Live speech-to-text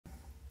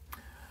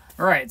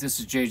Alright, this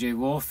is JJ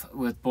Wolf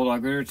with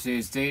Bulldog Rooter.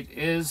 Today's date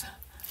is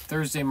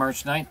Thursday,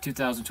 March 9th,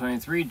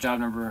 2023. Job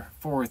number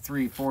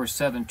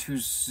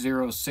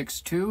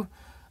 43472062.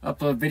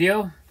 Upload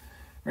video.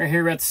 Right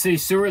here we're at the city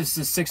sewer. This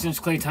is a 6-inch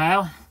clay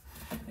tile.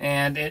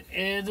 And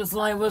this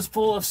line was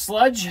full of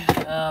sludge.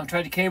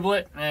 Tried to cable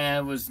it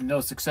and it was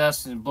no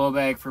success. Blow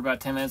bag for about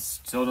 10 minutes,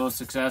 still no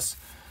success.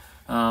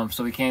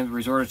 So we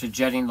resorted to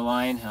jetting the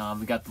line.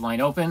 We got the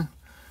line open.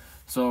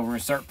 So we're going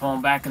to start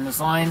pulling back in this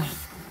line.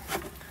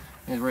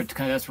 And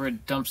that's where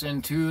it dumps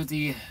into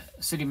the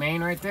city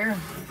main right there.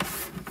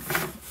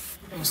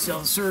 You can see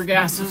all the sewer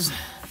gases.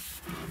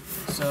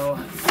 So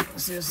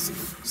this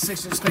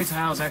 6-inch clay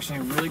tile is actually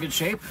in really good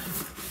shape.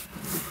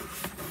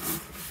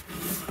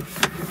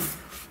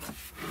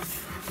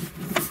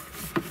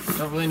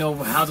 Don't really know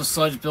how the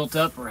sludge built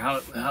up or how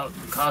it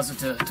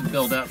caused it to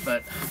build up,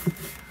 but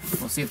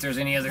we'll see if there's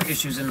any other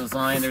issues in this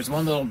line. There's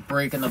one little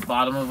break in the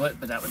bottom of it,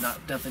 but that would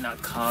definitely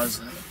not cause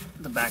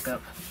the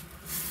backup.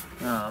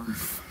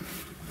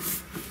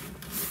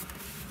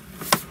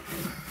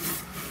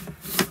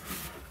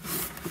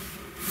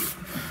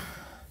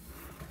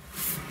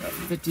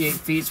 58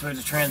 feet for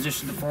the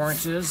transition to 4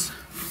 inches.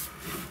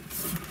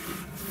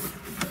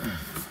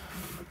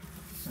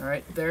 All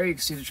right, there you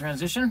can see the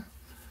transition.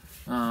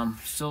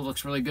 Still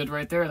looks really good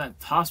right there. That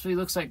possibly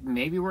looks like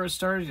maybe where it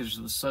started. There's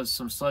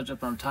some sludge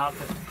up on top.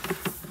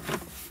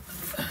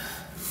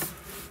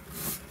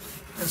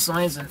 This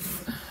line's in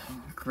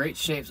great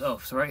shape.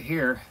 Oh, so right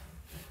here,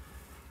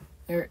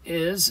 there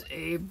is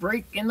a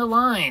break in the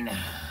line.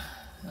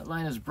 That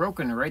line is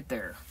broken right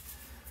there.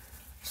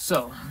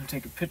 So I'm gonna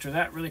take a picture of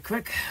that really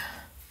quick.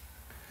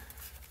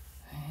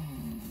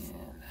 And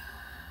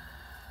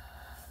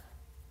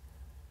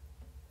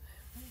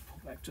pull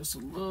back just a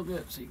little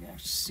bit so you can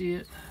actually see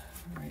it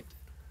right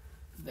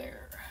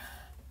there.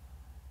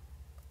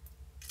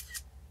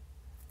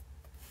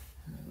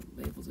 I'm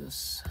gonna label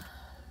this.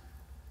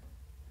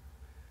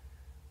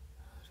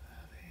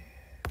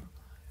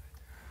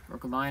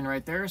 Broken line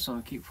right there, so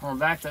I'll keep pulling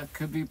back. That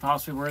could be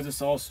possibly where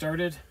this all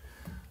started.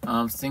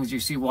 Things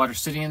you see water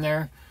sitting in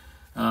there.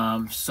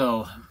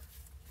 So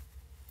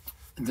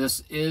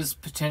this is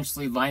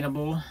potentially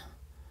lineable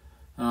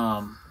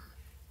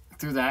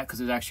through that because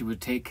it actually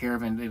would take care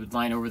of and it would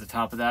line over the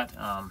top of that.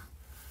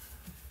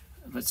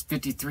 But it's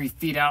 53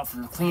 feet out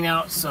from the clean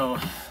out, so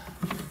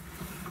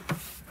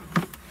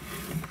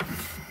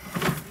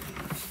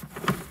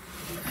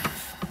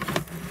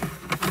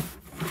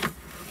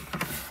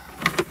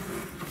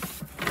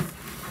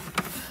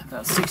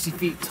about 60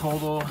 feet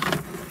total.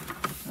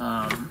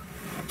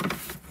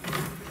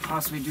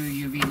 Possibly do a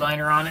UV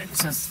liner on it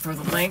since for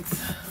the length.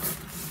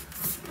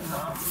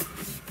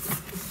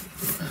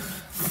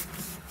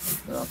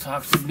 But I'll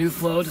talk to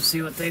NewFlow to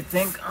see what they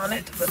think on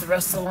it. But the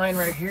rest of the line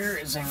right here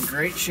is in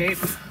great shape.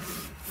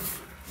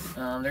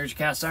 There's your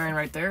cast iron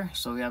right there.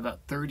 So we have about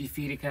 30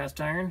 feet of cast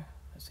iron.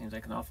 That seems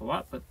like an awful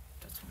lot, but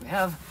that's what we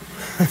have.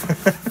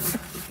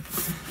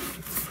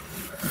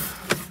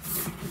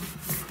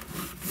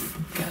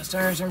 Cast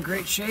iron's in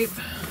great shape.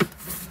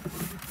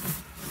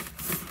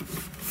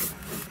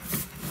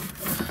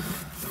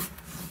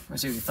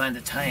 Let's see if we can find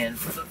the tie-in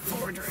for the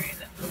floor drain.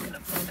 I'm gonna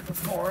find it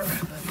before,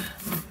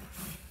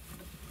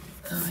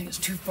 but I think it's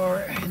too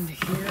far into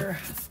here.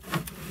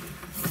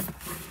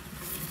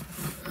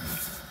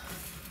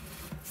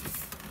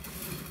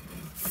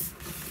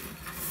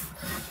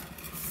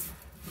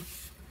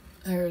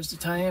 There's the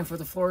tie-in for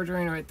the floor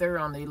drain right there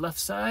on the left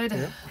side.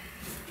 Yep.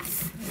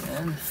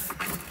 And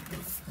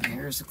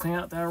here's the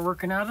cleanout that we're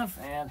working out of,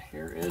 and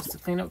here is the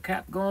cleanout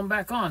cap going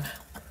back on.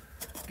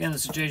 Again,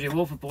 this is JJ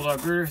Wolf with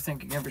Bulldog Rooter.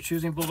 Thank you again for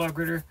choosing Bulldog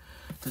Rooter.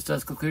 This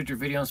does conclude your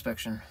video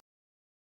inspection.